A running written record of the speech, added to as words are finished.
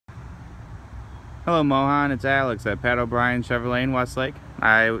Hello Mohan, it's Alex at Pat O'Brien Chevrolet in Westlake.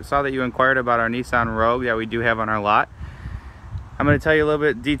 I saw that you inquired about our Nissan Rogue that we do have on our lot. I'm going to tell you a little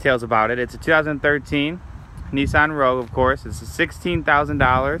bit details about it. It's a 2013 Nissan Rogue, of course. It's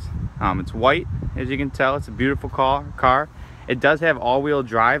 $16,000. It's white, as you can tell. It's a beautiful car. It does have all-wheel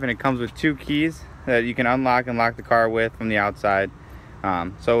drive, and it comes with 2 keys that you can unlock and lock the car with from the outside.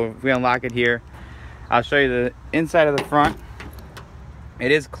 So if we unlock it here, I'll show you the inside of the front.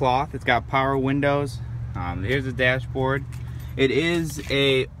 It is cloth. It's got power windows. Here's the dashboard. It is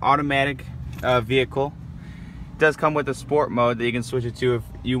a automatic vehicle. It does come with a sport mode that you can switch it to if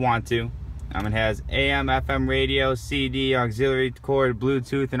you want to. It has AM, FM radio, CD, auxiliary cord,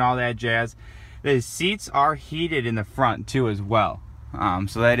 Bluetooth, and all that jazz. The seats are heated in the front too as well.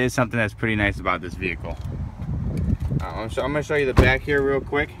 So that is something that's pretty nice about this vehicle. I'm going to show you the back here real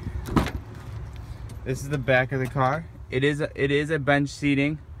quick. This is the back of the car. It is a bench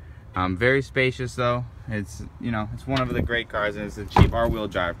seating. Very spacious though. It's it's one of the great cars, and it's a cheap all-wheel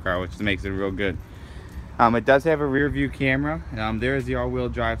drive car, which makes it real good. It does have a rear view camera. There is the all-wheel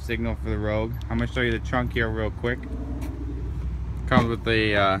drive signal for the Rogue. I'm going to show you the trunk here real quick. Comes with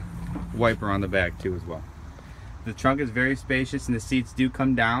the wiper on the back too as well. The trunk is very spacious and the seats do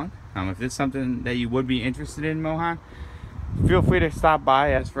come down. If this is something that you would be interested in, Mohan, feel free to stop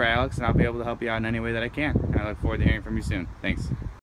by, ask for Alex, and I'll be able to help you out in any way that I can. And I look forward to hearing from you soon. Thanks.